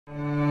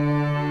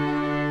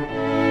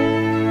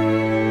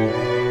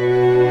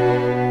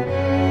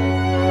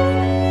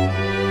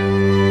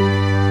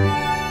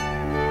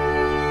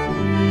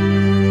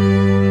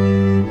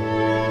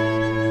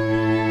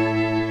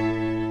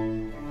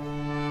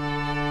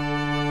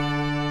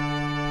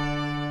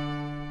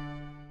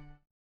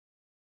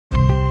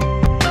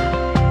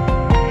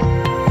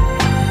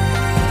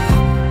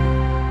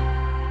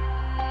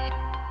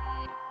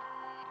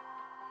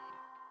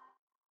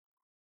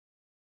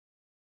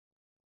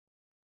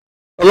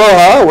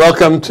Aloha,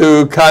 welcome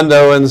to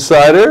Condo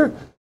Insider.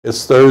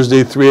 It's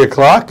Thursday, 3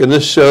 o'clock, and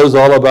this show's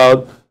all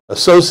about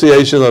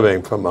association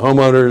living, from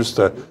homeowners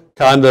to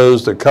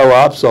condos to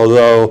co-ops,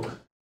 although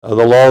the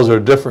laws are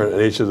different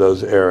in each of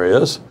those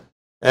areas.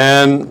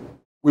 And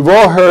we've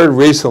all heard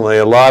recently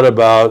a lot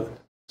about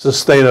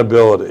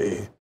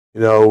sustainability. You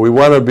know, we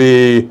want to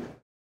be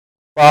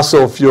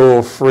fossil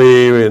fuel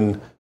free, and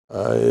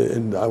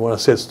I want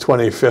to say it's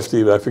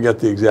 2050, but I forget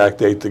the exact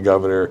date the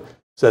governor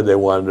said they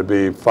wanted to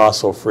be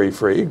fossil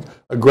free.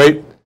 A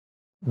great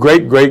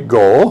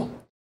goal.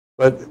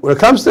 But when it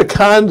comes to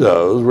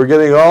condos, we're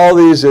getting all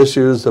these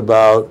issues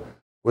about,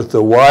 with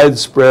the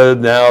widespread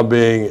now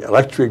being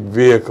electric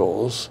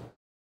vehicles,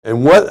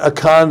 and what a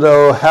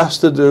condo has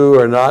to do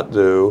or not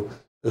do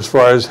as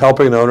far as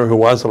helping an owner who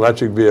wants an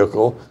electric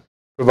vehicle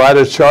provide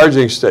a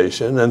charging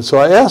station. And so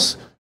I asked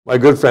my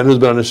good friend who's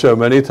been on the show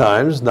many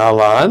times, Na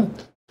Lan,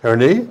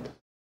 attorney,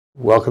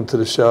 welcome to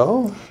the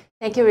show.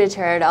 Thank you,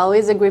 Richard.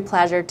 Always a great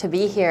pleasure to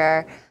be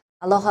here.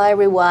 Aloha,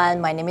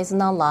 everyone. My name is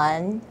Na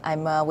Lan.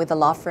 I'm with the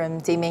law firm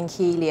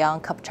Zemenki,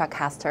 Leon, Kupchak,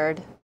 Hastert.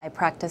 I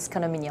practice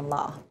condominium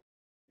law.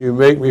 You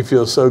make me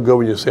feel so good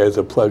when you say it's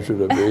a pleasure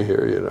to be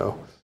here, you know.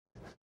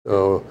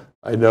 So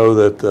I know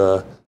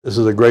that this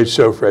is a great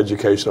show for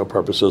educational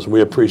purposes.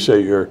 We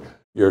appreciate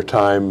your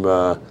time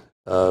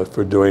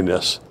for doing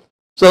this.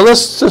 So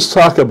let's just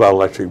talk about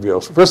electric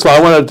vehicles. First of all,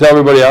 I want to tell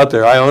everybody out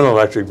there, I own an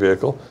electric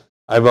vehicle.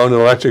 I've owned an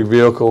electric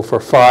vehicle for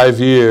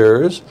 5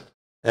 years,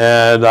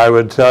 and I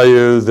would tell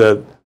you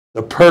that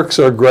the perks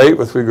are great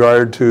with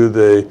regard to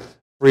the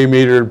free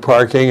metered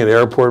parking and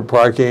airport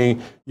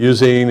parking,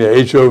 using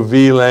the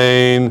HOV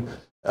lane.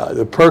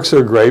 The perks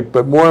are great,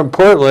 but more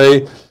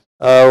importantly,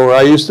 where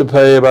I used to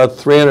pay about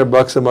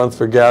 $300 a month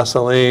for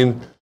gasoline,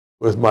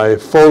 with my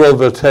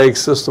photovoltaic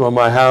system on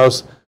my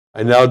house,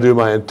 I now do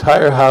my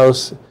entire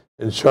house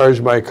and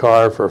charge my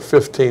car for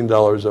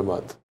 $15 a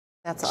month.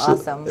 That's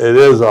awesome. So it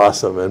is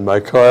awesome. And my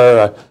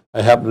car,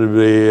 I happen to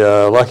be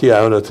lucky I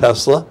own a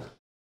Tesla,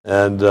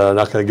 and I'm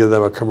not going to give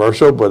them a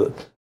commercial, but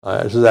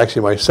this is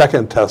actually my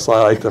second Tesla.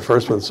 I like the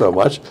first one so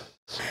much.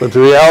 But the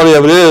reality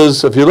of it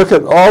is, if you look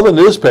at all the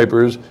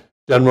newspapers,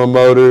 General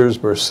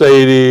Motors,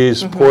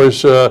 Mercedes,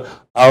 Porsche,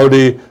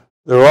 Audi,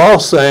 they're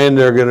all saying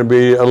they're going to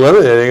be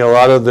eliminating a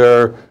lot of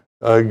their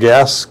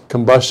gas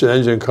combustion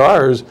engine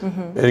cars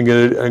and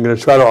going to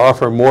try to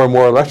offer more and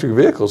more electric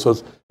vehicles.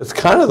 So it's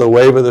kind of the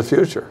wave of the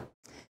future.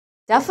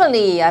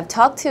 Definitely. I've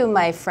talked to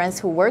my friends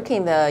who work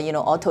in the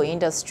auto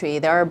industry.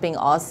 They're being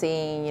all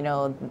saying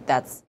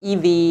that's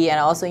EV, and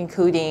also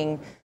including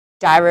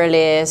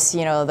driverless,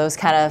 those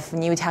kind of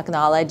new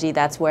technology.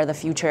 That's where the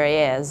future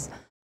is.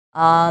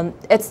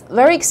 It's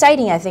very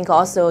exciting. I think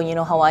also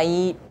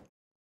Hawaii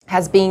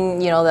has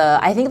been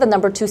I think the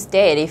 #2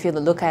 state. If you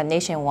look at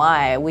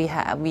nationwide, we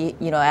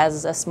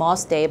as a small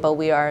state, but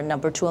we are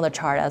 #2 on the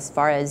chart as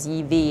far as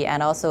EV,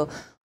 and also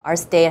our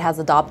state has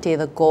adopted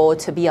the goal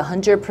to be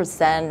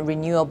 100%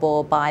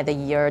 renewable by the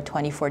year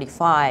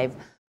 2045.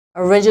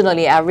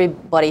 Originally,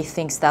 everybody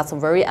thinks that's a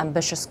very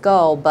ambitious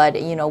goal, but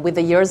with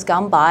the years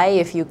gone by,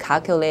 if you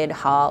calculate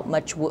how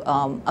much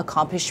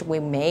accomplished we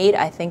made,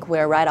 I think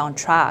we're right on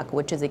track,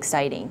 which is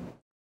exciting.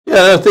 Yeah,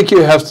 and I think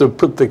you have to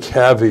put the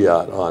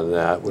caveat on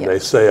that when they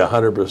say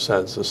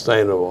 100%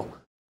 sustainable.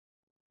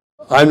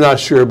 I'm not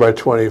sure by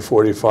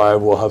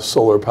 2045 we'll have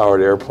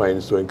solar-powered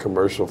airplanes doing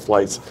commercial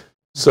flights,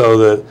 so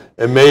that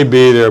there may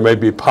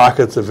be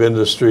pockets of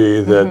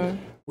industry that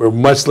we're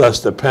much less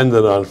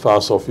dependent on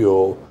fossil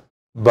fuel,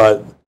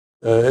 but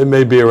it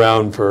may be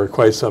around for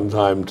quite some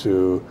time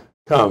to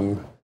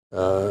come.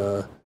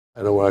 I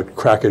don't want to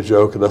crack a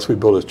joke unless we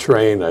build a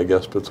train, I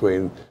guess,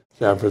 between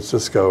San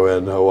Francisco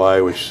and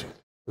Hawaii, which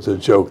was a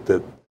joke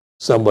that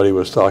somebody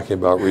was talking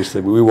about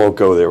recently, but we won't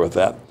go there with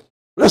that.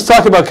 Let's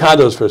talk about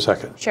condos for a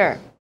second. Sure.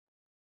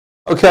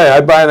 Okay,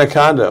 I buy in a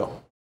condo,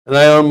 and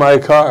I own my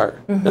car.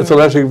 It's an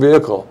electric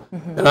vehicle,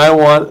 and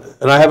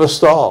I have a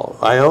stall.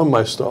 I own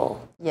my stall.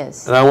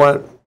 Yes. And I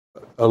want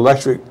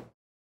electric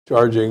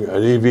charging,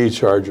 an EV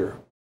charger.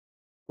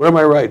 What are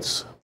my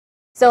rights?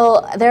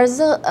 So there's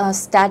a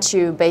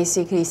statute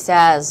basically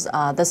says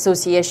the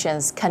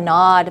associations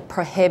cannot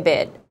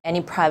prohibit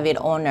any private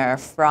owner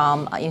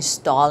from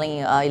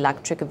installing an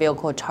electric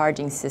vehicle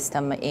charging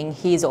system in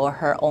his or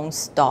her own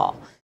stall.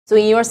 So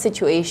in your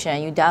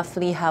situation, you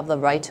definitely have the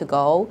right to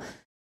go.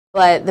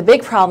 But the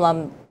big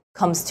problem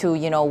comes to,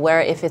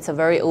 where if it's a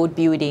very old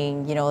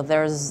building,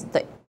 there's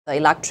the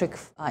electric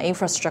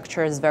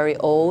infrastructure is very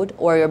old,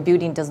 or your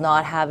building does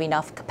not have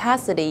enough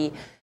capacity.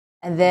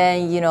 And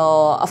then,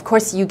 of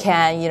course you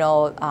can,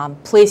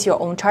 place your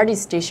own charging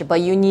station,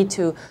 but you need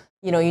to,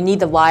 you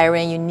need the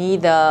wiring, you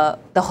need the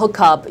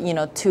hookup,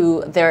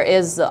 there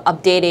is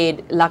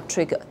updated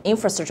electric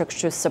infrastructure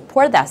to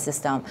support that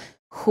system.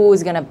 Who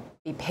is going to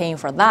be paying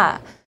for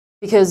that?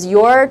 Because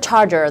your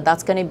charger,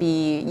 that's going to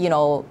be,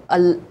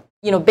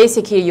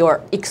 basically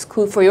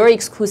for your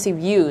exclusive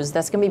use,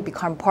 that's going to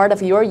become part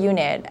of your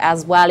unit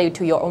as value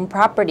to your own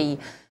property.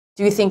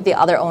 do you think the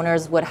other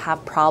owners would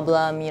have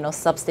problem,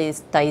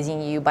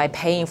 subsidizing you by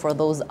paying for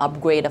those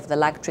upgrade of the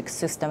electric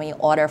system in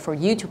order for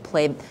you to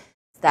play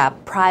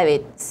that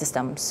private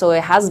system? So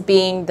it has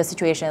been the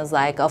situations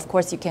like, of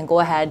course, you can go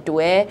ahead do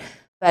it,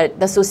 but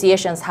the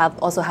associations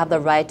also have the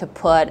right to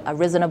put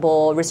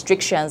reasonable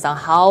restrictions on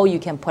how you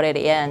can put it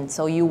in.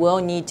 So you will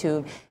need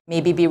to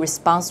maybe be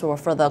responsible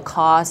for the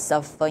costs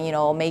of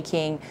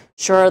making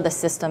sure the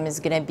system is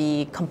going to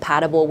be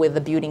compatible with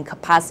the building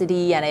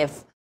capacity, and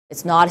if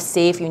it's not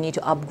safe, you need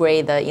to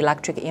upgrade the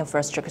electric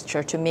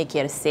infrastructure to make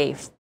it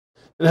safe.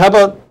 And how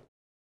about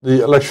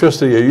the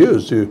electricity you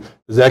use?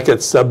 Does that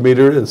get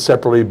sub-metered and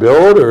separately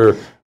billed? Or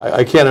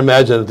I can't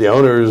imagine that the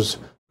owners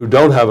who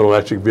don't have an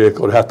electric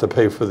vehicle would have to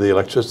pay for the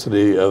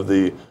electricity of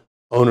the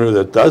owner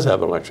that does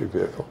have an electric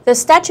vehicle. The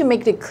statute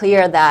makes it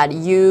clear that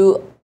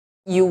you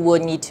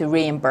would need to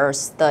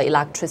reimburse the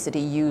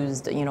electricity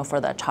used for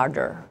the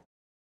charger.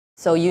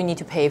 So you need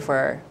to pay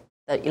for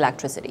the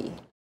electricity.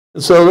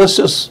 So let's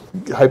just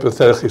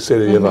hypothetically say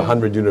that you have a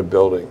 100-unit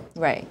building.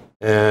 Right.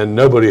 And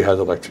nobody has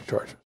electric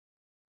chargers.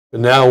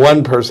 And now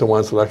one person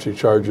wants an electric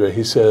charger.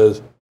 He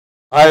says,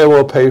 I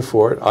will pay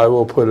for it. I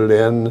will put it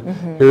in.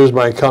 Here's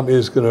my company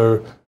is going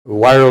to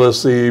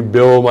wirelessly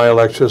bill my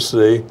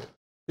electricity.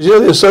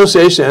 The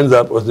association ends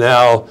up with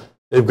now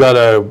they've got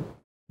to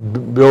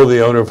bill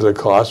the owner for the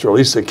cost, or at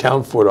least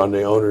account for it on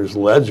the owner's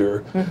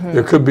ledger.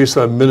 There could be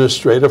some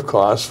administrative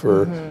costs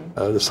for,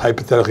 just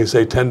hypothetically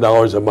say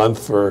 $10 a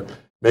month for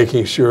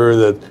making sure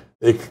that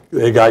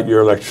they got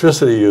your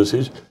electricity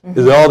usage.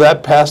 Is all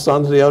that passed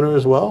on to the owner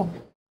as well?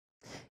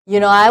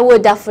 I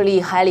would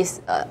definitely highly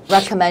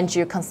recommend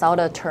you consult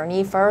an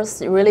attorney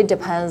first. It really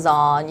depends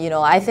on,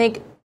 I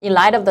think in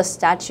light of the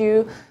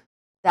statute,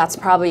 that's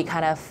probably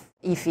kind of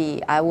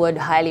iffy. I would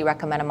highly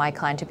recommend my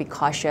client to be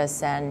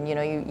cautious, and you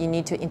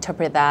need to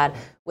interpret that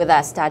with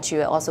that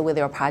statute, also with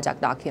your project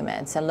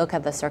documents, and look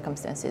at the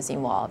circumstances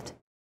involved.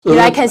 So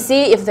I can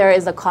see if there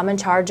is a common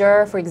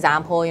charger, for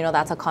example,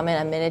 that's a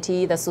common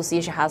amenity. The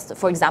association has to,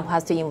 for example,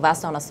 has to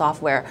invest on a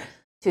software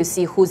to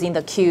see who's in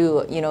the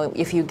queue.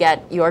 If you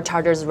get your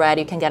chargers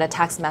ready, you can get a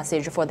text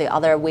message for the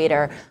other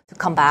waiter to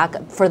come back.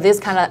 For this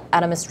kind of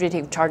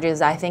administrative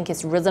charges, I think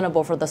it's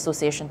reasonable for the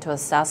association to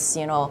assess,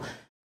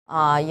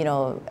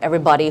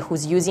 everybody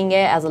who's using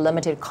it as a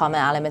limited common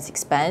elements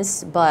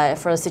expense. But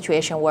for a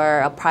situation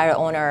where a prior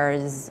owner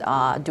is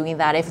doing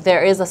that, if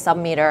there is a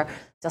sub-meter,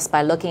 just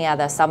by looking at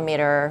the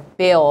sub-meter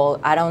bill,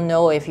 I don't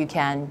know if you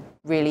can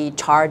really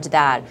charge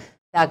that.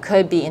 That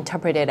could be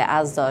interpreted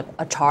as a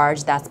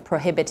charge that's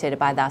prohibited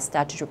by that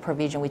statutory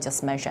provision we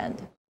just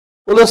mentioned.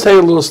 Well, let's take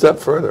it a little step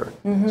further.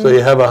 So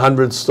you have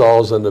 100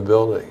 stalls in the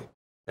building,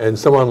 and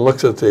someone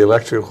looks at the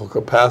electrical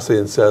capacity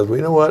and says, well,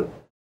 you know what?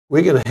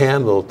 We can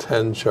handle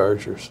 10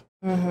 chargers.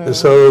 And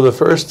so the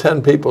first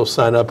 10 people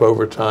sign up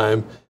over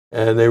time,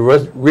 and they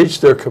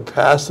reach their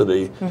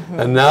capacity,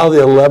 and now the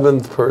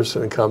 11th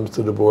person comes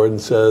to the board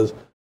and says,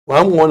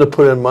 well, I'm going to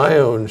put in my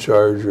own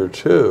charger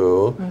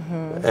too,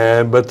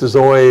 but there's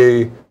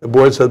only, the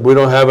board said, we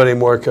don't have any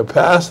more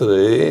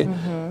capacity,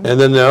 and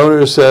then the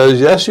owner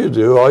says, yes, you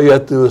do. All you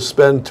have to do is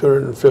spend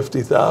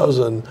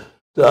 $250,000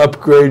 to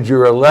upgrade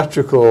your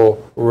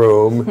electrical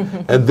room,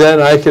 and then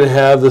I can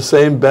have the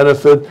same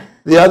benefit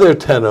the other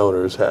 10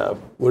 owners have.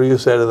 What do you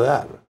say to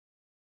that?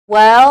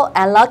 Well,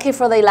 and lucky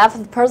for the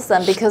 11th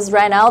person, because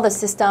right now the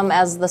system,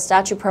 as the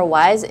statute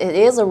provides, it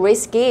is a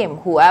risk game.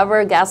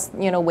 Whoever gets,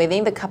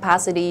 within the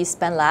capacity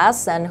spend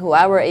less, and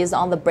whoever is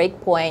on the break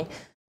point,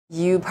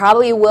 you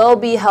probably will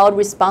be held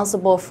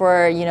responsible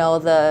for,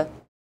 the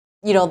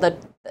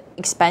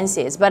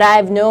expenses. But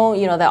I've known,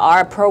 there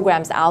are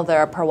programs out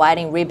there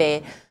providing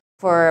rebate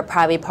for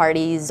private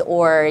parties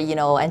or,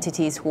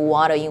 entities who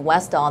want to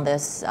invest on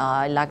this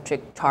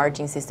electric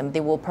charging system.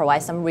 They will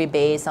provide some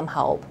rebate, some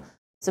help.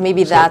 So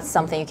maybe that's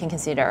something you can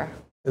consider.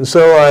 And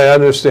so I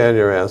understand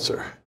your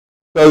answer.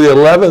 So the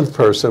 11th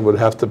person would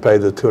have to pay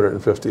the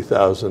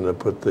 $250,000 to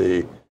put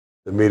the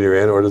meter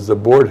in, or does the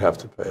board have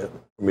to pay it,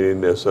 meaning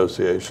the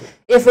association?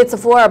 If it's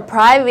for a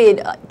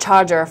private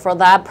charger for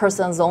that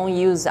person's own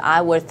use,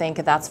 I would think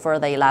that's for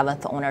the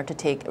 11th owner to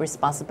take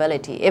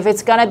responsibility. If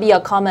it's going to be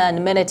a common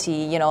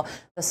amenity, the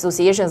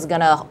association is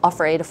going to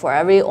offer it for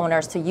every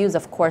owner to use.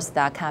 Of course,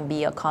 that can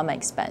be a common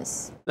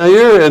expense. Now,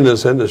 you're in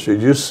this industry.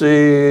 Do you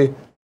see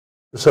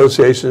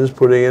associations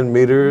putting in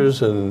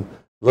meters and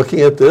looking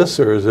at this,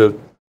 or is it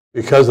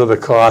because of the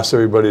cost,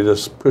 everybody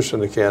just pushing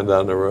the can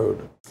down the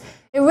road?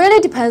 It really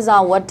depends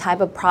on what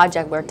type of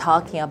project we're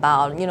talking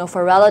about.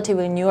 For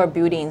relatively newer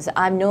buildings,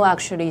 I know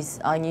actually,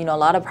 a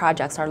lot of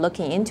projects are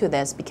looking into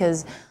this,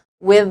 because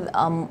with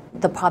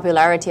the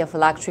popularity of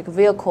electric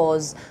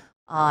vehicles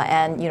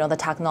and the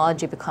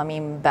technology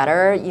becoming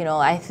better,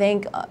 I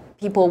think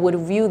people would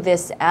view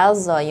this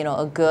as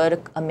a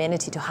good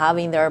amenity to have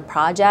in their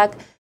project.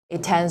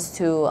 It tends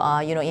to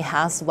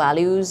enhance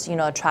values,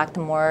 attract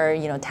more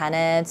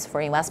tenants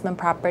for investment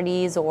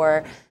properties,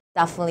 or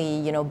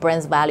definitely,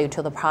 brings value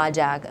to the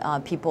project.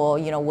 People,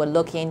 would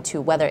look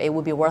into whether it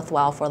would be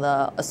worthwhile for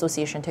the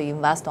association to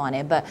invest on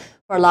it. But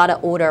for a lot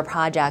of older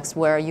projects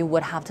where you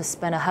would have to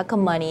spend a heck of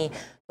money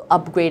to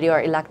upgrade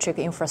your electric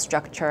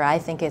infrastructure, I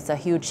think it's a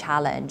huge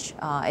challenge.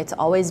 It's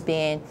always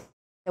been,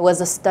 there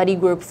was a study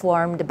group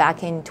formed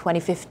back in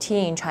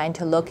 2015 trying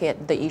to look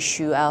at the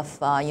issue of,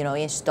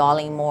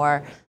 installing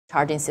more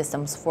charging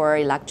systems for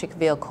electric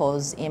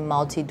vehicles in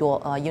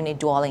multi-unit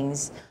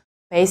dwellings.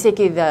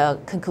 Basically, the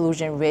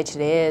conclusion reached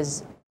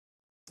is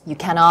you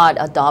cannot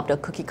adopt a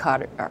cookie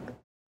cutter,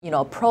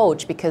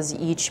 approach because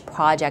each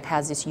project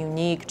has its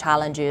unique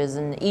challenges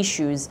and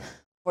issues.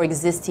 For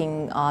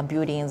existing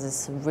buildings,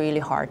 it's really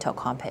hard to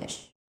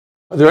accomplish.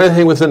 Are there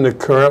anything within the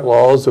current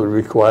laws that would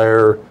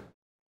require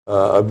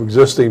an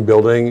existing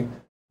building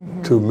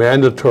to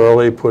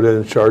mandatorily put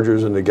in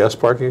chargers in the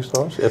guest parking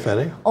stalls, if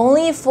any?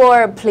 Only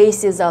for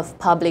places of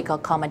public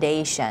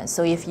accommodation.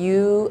 So if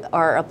you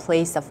are a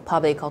place of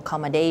public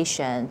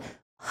accommodation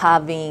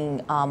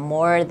having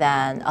more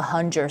than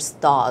 100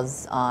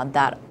 stalls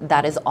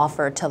that is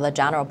offered to the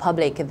general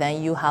public,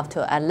 then you have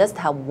to at least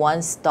have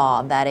one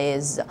stall that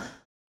is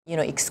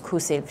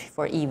exclusive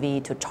for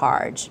EV to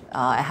charge.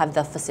 I have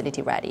the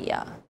facility ready,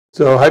 yeah.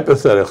 So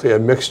hypothetically, a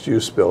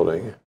mixed-use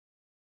building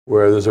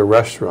where there's a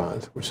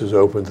restaurant which is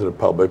open to the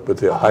public, but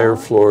the higher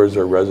floors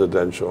are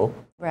residential.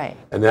 Right.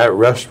 And that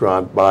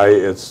restaurant, by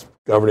its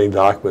governing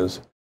documents,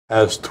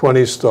 has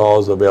 20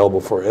 stalls available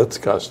for its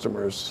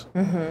customers.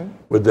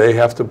 Would they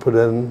have to put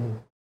in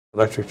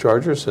electric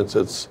chargers since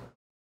it's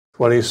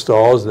 20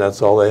 stalls and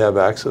that's all they have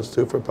access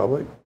to for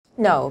public?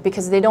 No,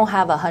 because they don't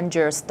have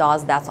 100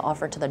 stalls that's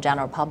offered to the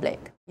general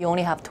public. You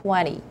only have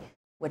 20,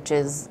 which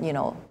is,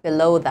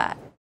 below that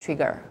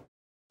trigger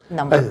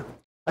number.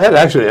 I had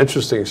actually an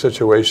interesting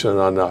situation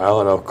on the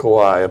island of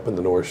Kauai up in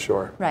the North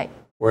Shore. Right.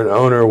 Where an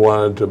owner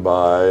wanted to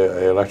buy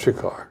an electric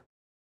car.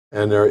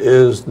 And there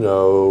is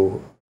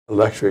no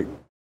electric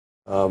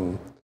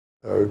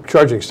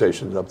charging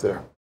stations up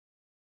there.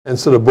 And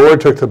so the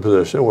board took the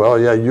position, well,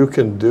 yeah, you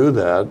can do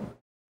that.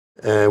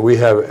 And we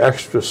have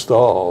extra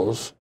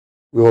stalls.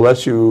 We will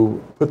let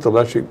you put the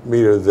electric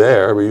meter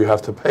there, but you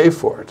have to pay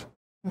for it.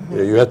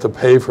 You have to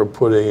pay for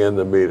putting in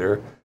the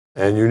meter.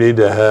 And you need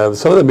to have,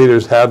 some of the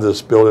meters have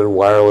this built-in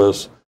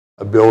wireless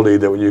ability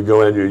that when you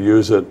go in, you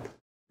use it,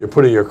 you're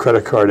putting your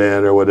credit card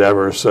in or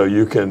whatever, so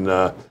you can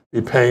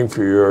be paying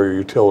for your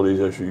utilities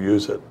as you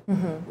use it,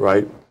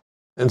 right?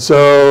 And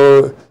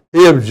so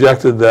he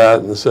objected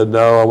that and said,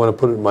 no, I want to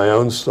put it in my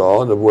own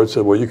stall. And the board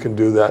said, well, you can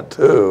do that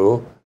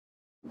too,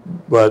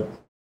 but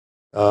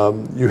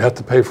you have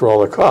to pay for all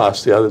the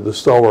costs. The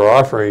stall we're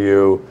offering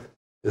you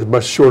is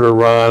much shorter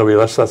run, it'll be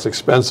less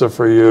expensive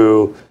for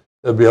you.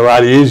 It'll be a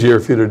lot easier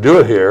for you to do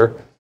it here,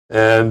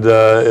 and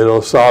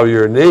it'll solve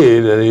your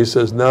need. And he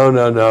says,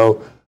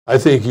 no, I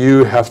think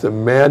you have to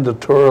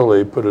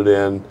mandatorily put it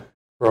in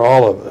for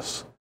all of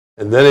us.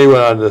 And then he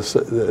went on to say,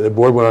 the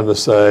board went on to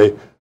say,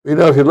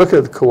 if you look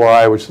at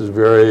Kauai, which is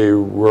very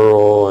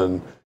rural and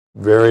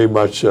very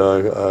much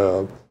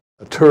a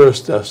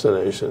tourist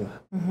destination,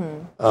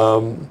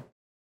 the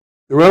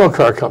rental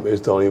car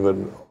companies don't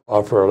even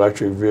offer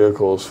electric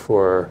vehicles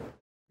for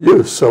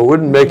use. So it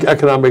wouldn't make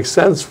economic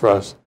sense for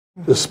us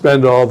to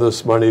spend all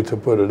this money to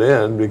put it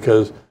in,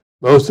 because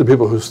most of the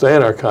people who stay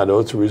in our condo,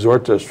 it's a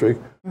resort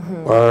district,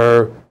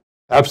 are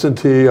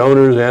absentee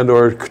owners and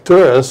or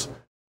tourists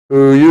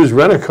who use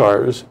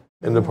rent-a-cars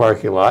in the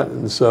parking lot.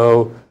 And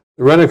so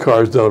the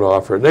rent-a-cars don't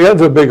offer it. They got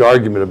into a big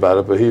argument about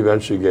it, but he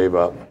eventually gave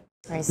up.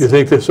 You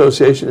think the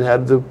association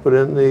had to put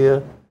in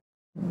the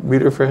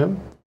meter for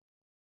him?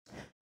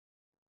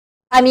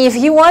 I mean, if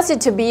he wants it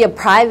to be a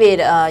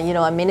private,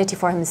 amenity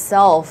for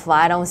himself,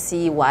 I don't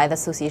see why the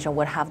association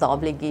would have the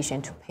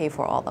obligation to pay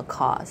for all the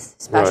costs,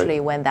 especially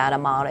when that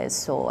amount is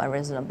so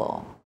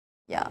unreasonable.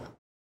 Yeah.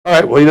 All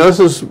right. Well, this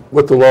is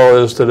what the law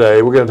is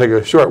today. We're going to take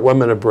a short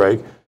 1-minute break,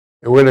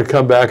 and we're going to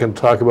come back and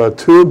talk about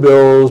 2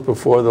 bills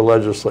before the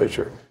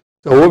legislature.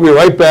 So we'll be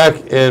right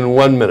back in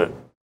 1 minute.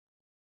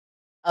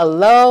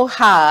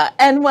 Aloha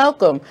and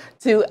welcome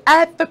to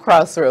At the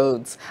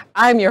Crossroads.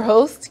 I'm your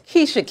host,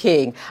 Keisha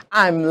King.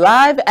 I'm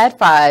live at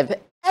 5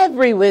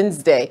 every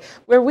Wednesday,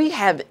 where we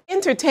have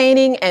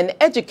entertaining and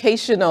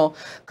educational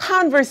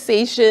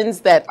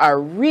conversations that are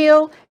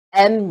real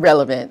and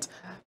relevant,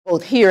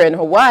 both here in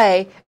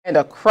Hawaii and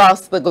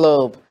across the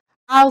globe.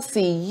 I'll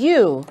see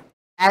you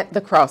at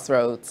the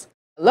Crossroads.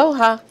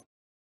 Aloha.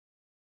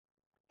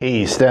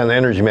 Hey, Stan the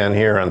Energy Man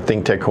here on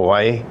ThinkTech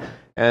Hawaii.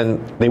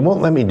 And they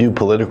won't let me do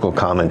political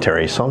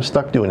commentary, so I'm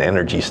stuck doing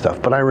energy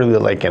stuff. But I really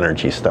like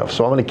energy stuff,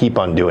 so I'm going to keep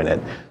on doing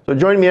it. So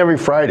join me every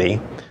Friday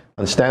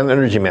on Stan the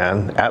Energy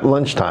Man at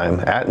lunchtime,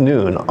 at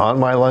noon, on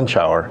my lunch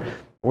hour.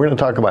 We're going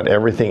to talk about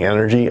everything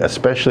energy,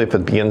 especially if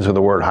it begins with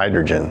the word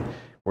hydrogen.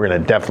 We're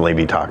going to definitely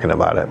be talking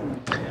about it.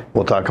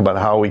 We'll talk about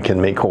how we can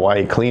make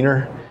Hawaii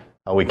cleaner,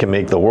 how we can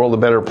make the world a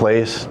better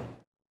place,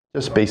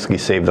 just basically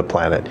save the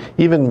planet.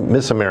 Even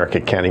Miss America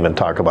can't even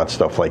talk about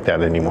stuff like that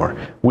anymore.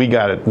 We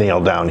got it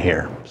nailed down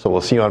here. So we'll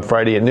see you on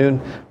Friday at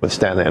noon with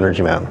Stan the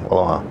Energy Man.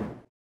 Aloha.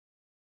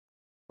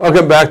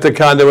 Welcome back to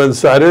Condo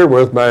Insider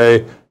with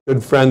my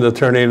good friend,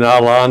 attorney Na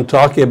Lan,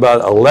 talking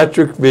about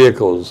electric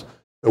vehicles,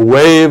 the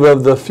wave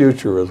of the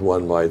future, as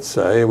one might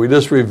say. We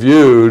just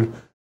reviewed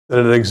that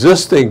an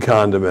existing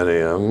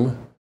condominium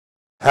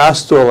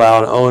has to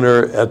allow an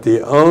owner, at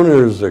the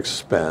owner's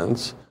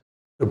expense,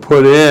 to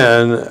put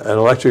in an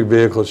electric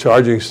vehicle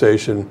charging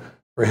station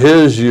for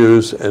his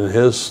use in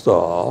his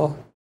stall.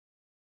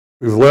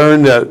 We've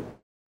learned that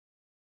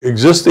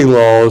existing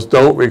laws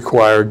don't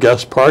require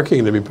guest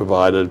parking to be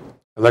provided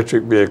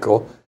electric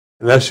vehicle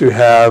unless you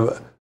have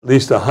at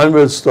least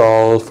 100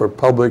 stalls for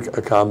public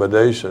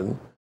accommodation.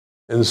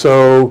 And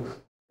so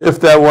if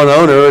that one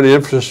owner and the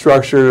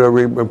infrastructure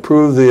to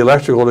improve the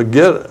electrical to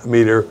get a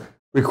meter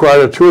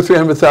required a $200,000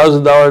 or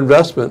 $300,000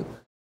 investment,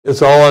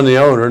 it's all on the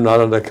owner,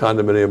 not on the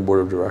condominium board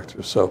of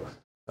directors. So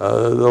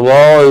the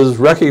law is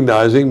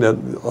recognizing that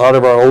a lot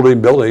of our older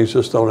buildings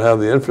just don't have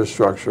the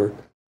infrastructure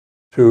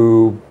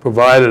to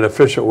provide an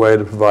efficient way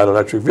to provide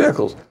electric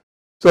vehicles.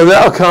 So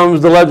now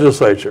comes the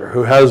legislature,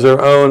 who has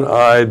their own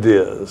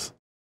ideas.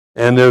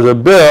 And there's a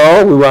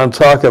bill we want to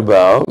talk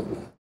about.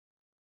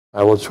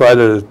 I will try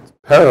to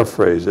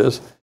paraphrase this.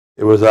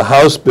 It was a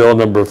House Bill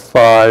number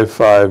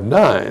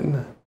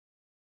 559.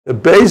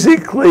 It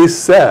basically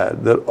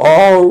said that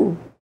all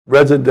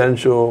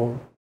residential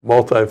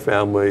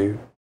multifamily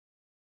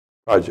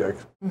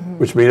projects,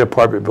 which mean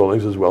apartment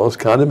buildings as well as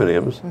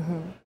condominiums,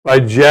 by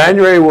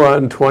January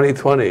 1,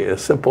 2020, a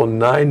simple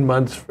 9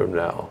 months from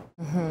now,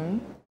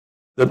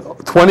 that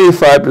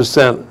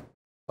 25%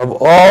 of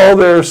all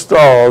their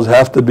stalls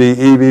have to be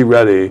EV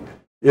ready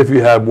if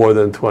you have more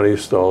than 20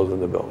 stalls in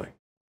the building.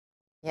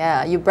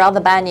 Yeah, you brought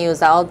the bad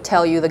news. I'll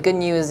tell you the good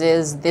news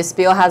is this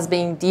bill has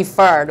been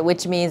deferred,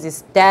 which means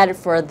it's dead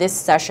for this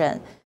session.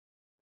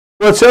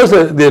 Well, it shows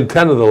the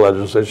intent of the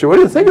legislature. What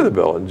do you think of the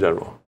bill in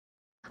general?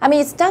 I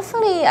mean, it's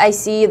definitely, I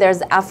see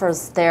there's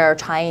efforts there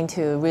trying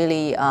to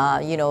really,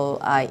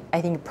 I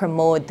think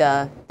promote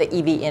the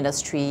EV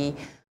industry.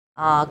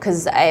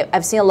 Because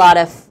I've seen a lot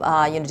of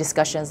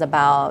discussions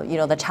about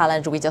the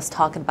challenge we just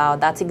talked about.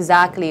 That's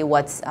exactly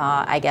what's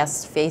I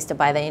guess faced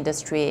by the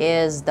industry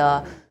is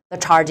the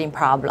charging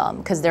problem,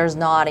 because there's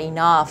not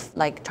enough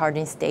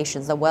charging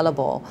stations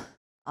available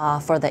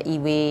for the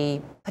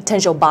EV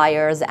potential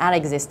buyers and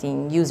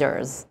existing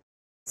users.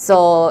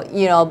 So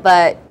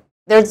but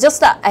there's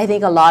just I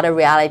think a lot of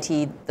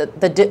reality.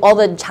 All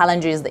the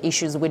challenges, the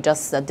issues we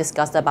just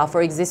discussed about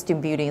for existing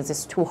buildings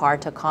is too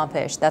hard to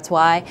accomplish. That's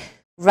why.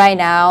 Right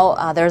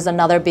now, there's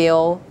another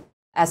bill,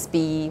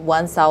 SB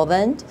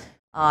 1000.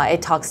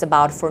 It talks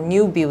about for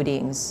new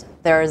buildings,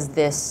 there's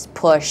this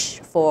push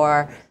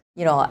for,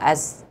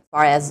 as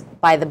far as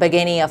by the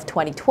beginning of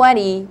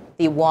 2020,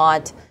 they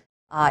want,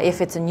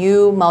 if it's a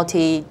new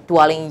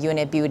multi-dwelling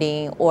unit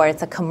building or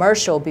it's a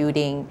commercial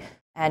building,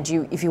 and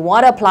if you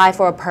want to apply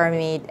for a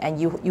permit and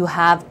you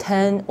have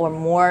 10 or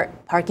more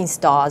parking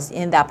stalls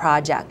in that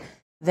project,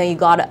 then you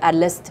got to at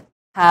least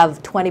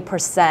have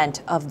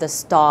 20% of the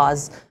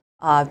stalls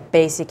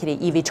basically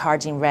EV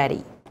charging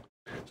ready.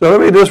 So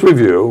let me just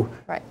review.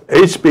 Right.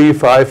 HB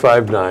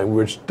 559,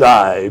 which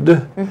died,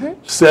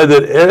 said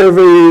that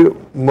every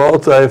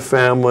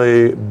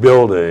multifamily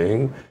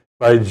building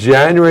by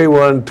January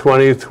 1,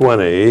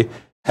 2020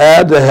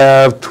 had to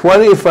have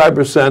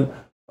 25%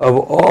 of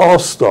all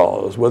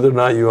stalls, whether or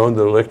not you owned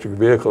an electric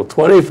vehicle,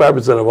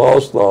 25% of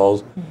all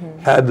stalls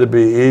had to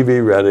be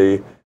EV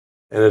ready,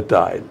 and it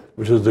died,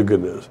 which is the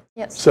good news.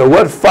 Yes. So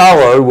what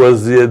followed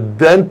was the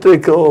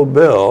identical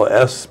bill,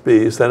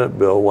 SB, Senate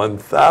Bill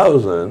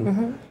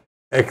 1000,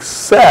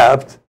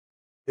 except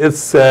it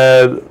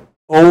said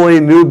only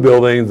new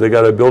buildings, they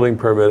got a building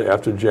permit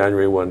after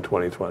January 1,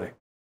 2020.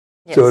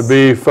 Yes. So it'd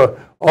be for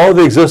all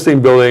the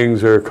existing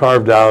buildings are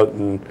carved out,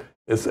 and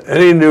it's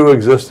any new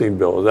existing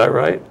bill, is that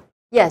right?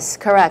 Yes,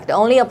 correct. It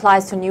only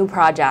applies to new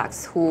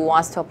projects who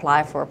wants to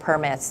apply for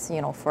permits,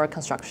 for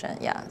construction,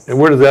 yes. And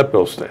where does that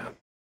bill stand?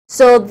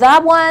 So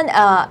that one,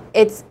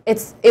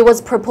 it was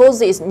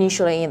proposed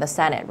initially in the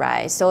Senate,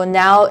 right? So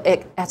now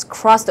it has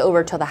crossed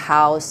over to the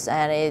House,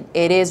 and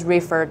it is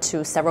referred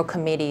to several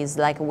committees,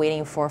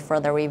 waiting for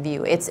further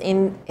review. It's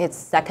in its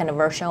second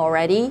version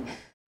already.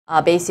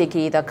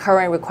 Basically, the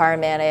current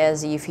requirement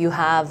is if you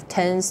have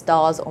 10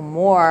 stalls or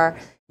more,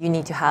 you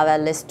need to have at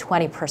least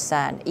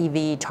 20%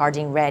 EV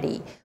charging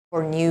ready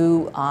for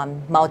new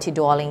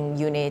multi-dwelling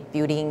unit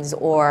buildings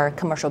or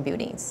commercial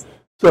buildings.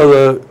 So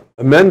the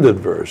amended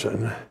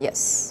version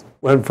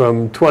went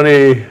from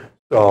 20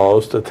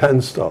 stalls to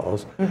 10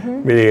 stalls,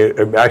 meaning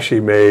it actually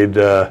made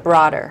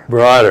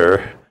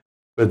broader.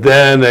 But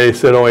then they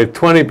said only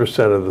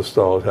 20% of the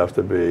stalls have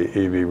to be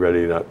EV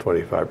ready, not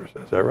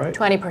 25%. Is that right?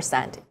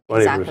 20%. 20%.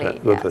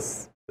 Exactly.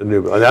 Yes. The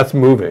new, and that's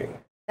moving.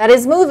 That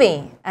is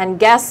moving. And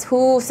guess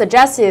who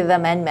suggested the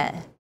amendment?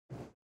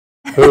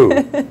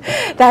 Who?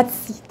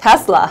 That's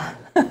Tesla.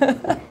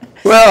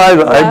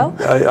 Well,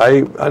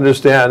 I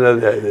understand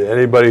that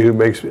anybody who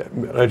makes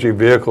electric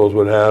vehicles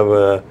would have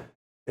an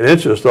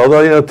interest.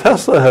 Although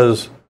Tesla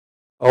has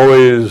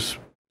always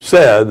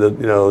said that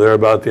they're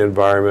about the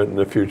environment and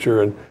the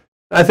future, and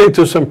I think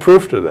there's some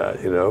proof to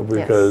that,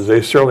 because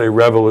they certainly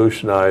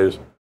revolutionized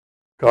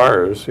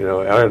cars,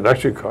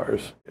 electric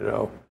cars,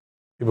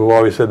 People have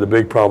always said the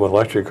big problem with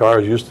electric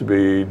cars used to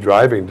be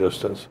driving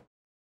distance.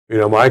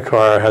 My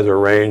car has a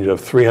range of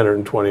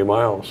 320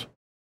 miles.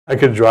 I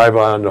could drive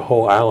on the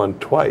whole island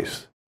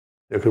twice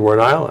because we're an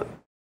island.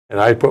 And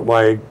I put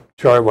I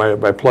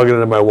plug it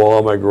into my wall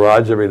in my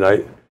garage every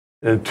night.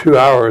 And in 2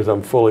 hours,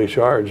 I'm fully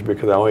charged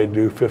because I only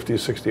do 50,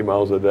 60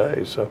 miles a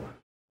day. So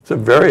it's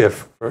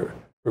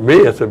for me,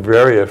 it's a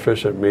very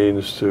efficient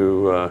means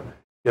to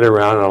get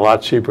around, and a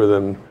lot cheaper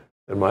than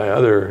my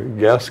other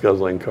gas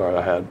guzzling car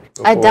I had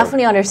before. I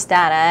definitely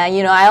understand.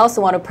 I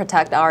also want to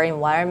protect our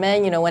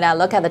environment. When I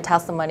look at the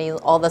testimonies,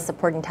 all the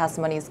supporting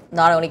testimonies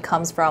not only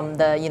comes from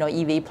the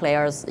EV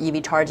players,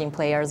 EV charging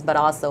players, but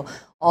also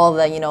all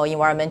the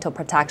environmental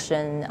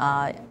protection,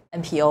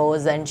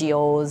 NPOs,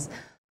 NGOs.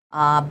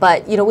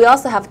 But we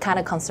also have kind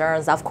of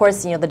concerns. Of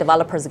course, the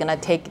developer is going to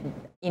take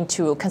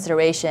into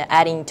consideration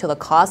adding to the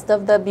cost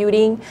of the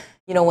building.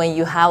 When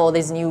you have all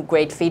these new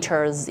great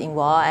features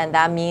involved, and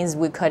that means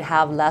we could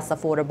have less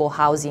affordable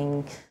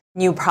housing,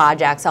 new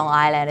projects on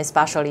island,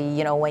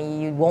 especially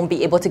when you won't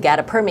be able to get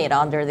a permit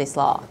under this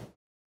law.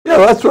 Yeah,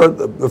 that's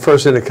what the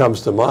first thing that comes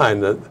to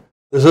mind, that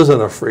this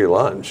isn't a free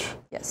lunch.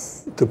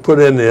 Yes. To put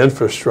in the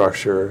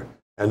infrastructure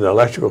and the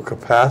electrical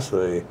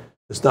capacity,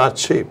 it's not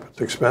cheap, it's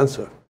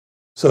expensive.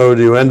 So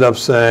do you end up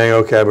saying,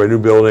 okay, I have a new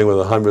building with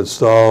 100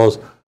 stalls,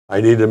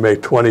 I need to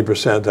make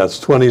 20%, that's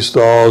 20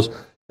 stalls.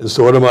 And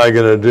so what am I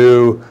going to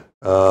do?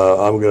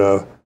 I'm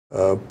going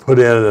to put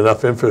in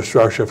enough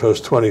infrastructure for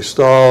those 20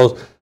 stalls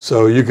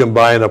so you can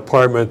buy an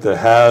apartment that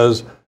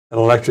has an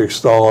electric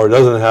stall or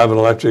doesn't have an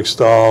electric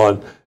stall,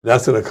 and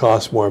that's going to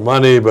cost more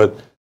money. But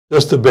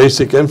just the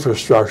basic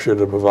infrastructure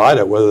to provide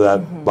it, whether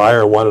that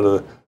buyer wanted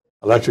an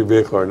electric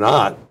vehicle or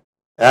not,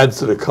 adds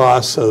to the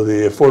cost. So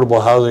the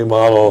affordable housing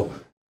model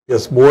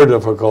gets more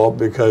difficult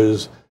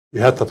because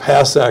you have to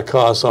pass that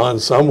cost on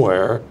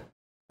somewhere.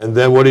 And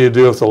then what do you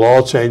do if the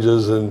law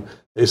changes and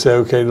they say,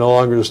 okay, no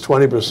longer is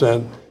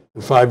 20%,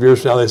 and 5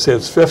 years from now they say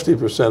it's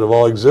 50% of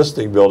all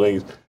existing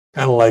buildings,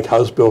 kind of like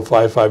House Bill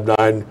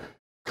 559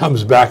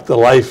 comes back to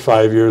life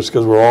 5 years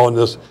because we're all in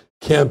this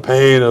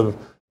campaign of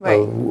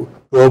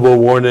global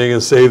warming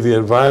and save the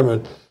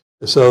environment.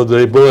 So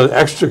they build an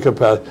extra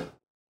capacity.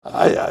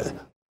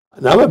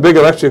 I'm a big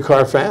electric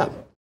car fan,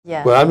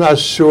 but I'm not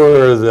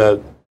sure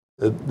that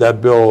that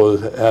bill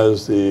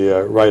has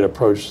the right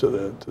approach to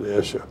the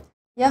issue.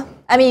 Yeah,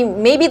 I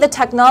mean, maybe the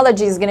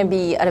technology is going to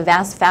be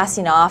advanced fast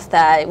enough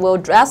that it will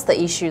address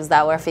the issues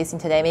that we're facing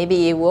today.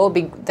 Maybe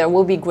there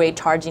will be great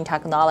charging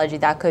technology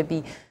that could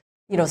be,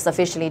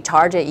 sufficiently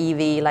charge an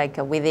EV like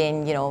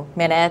within,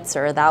 minutes,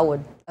 or that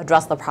would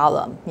address the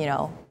problem,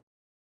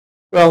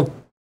 Well,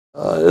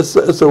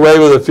 it's a way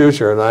with the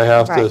future, and I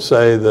have to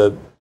say that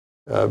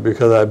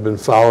because I've been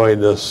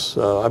following this.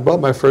 I bought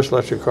my first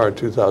electric car in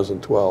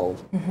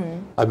 2012.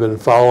 I've been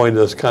following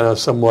this kind of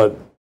somewhat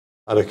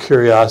out of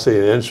curiosity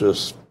and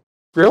interest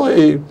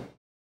fairly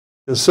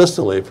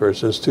consistently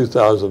since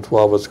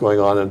 2012, what's going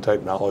on in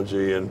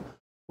technology and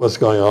what's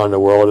going on in the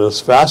world, and it's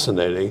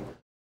fascinating.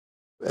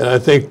 And I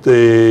think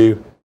the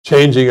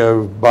changing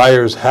of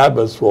buyers'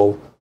 habits will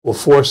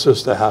force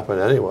this to happen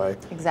anyway.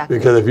 Exactly.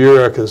 Because if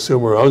you're a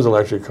consumer who owns an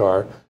electric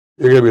car,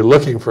 you're going to be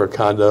looking for a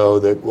condo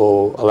that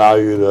will allow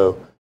you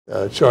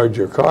to charge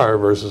your car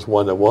versus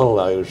one that won't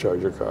allow you to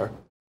charge your car.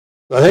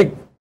 So I think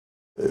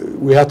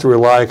we have to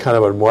rely kind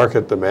of on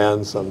market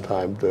demand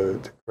sometime to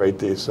create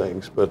these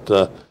things. But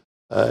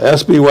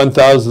SB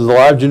 1000 is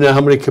alive. Do you know how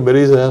many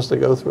committees it has to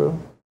go through?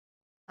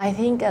 I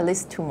think at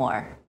least 2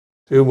 more.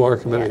 2 more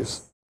committees.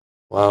 Yes.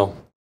 Wow.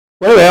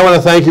 Well, anyway, I want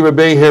to thank you for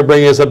being here,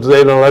 bringing us up to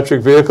date on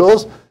electric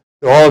vehicles.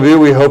 To all of you,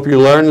 we hope you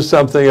learned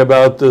something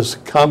about this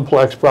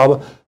complex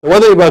problem. The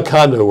one thing about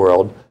condo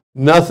world,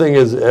 nothing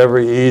is ever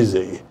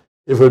easy.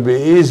 If it would be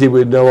easy,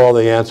 we'd know all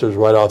the answers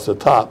right off the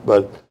top.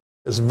 But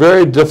it's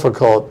very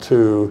difficult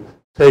to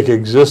take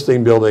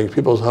existing buildings,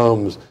 people's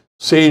homes,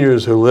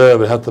 seniors who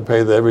live and have to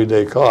pay the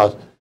everyday cost,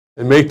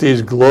 and make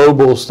these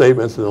global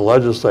statements in the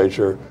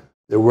legislature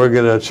that we're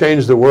going to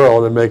change the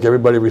world and make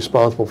everybody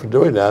responsible for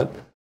doing that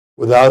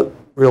without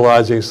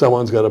realizing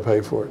someone's got to pay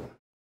for it.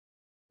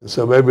 And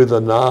so maybe the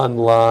Na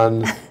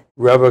Lan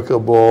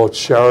Revocable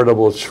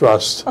Charitable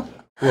Trust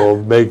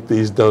will make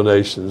these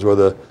donations,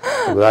 but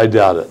I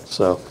doubt it.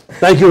 So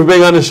thank you for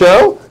being on the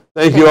show.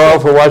 Thank you all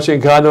for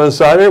watching Condo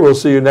Insider. We'll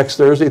see you next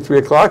Thursday, 3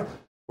 o'clock,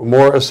 for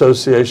more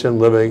association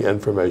living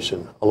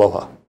information.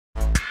 Aloha.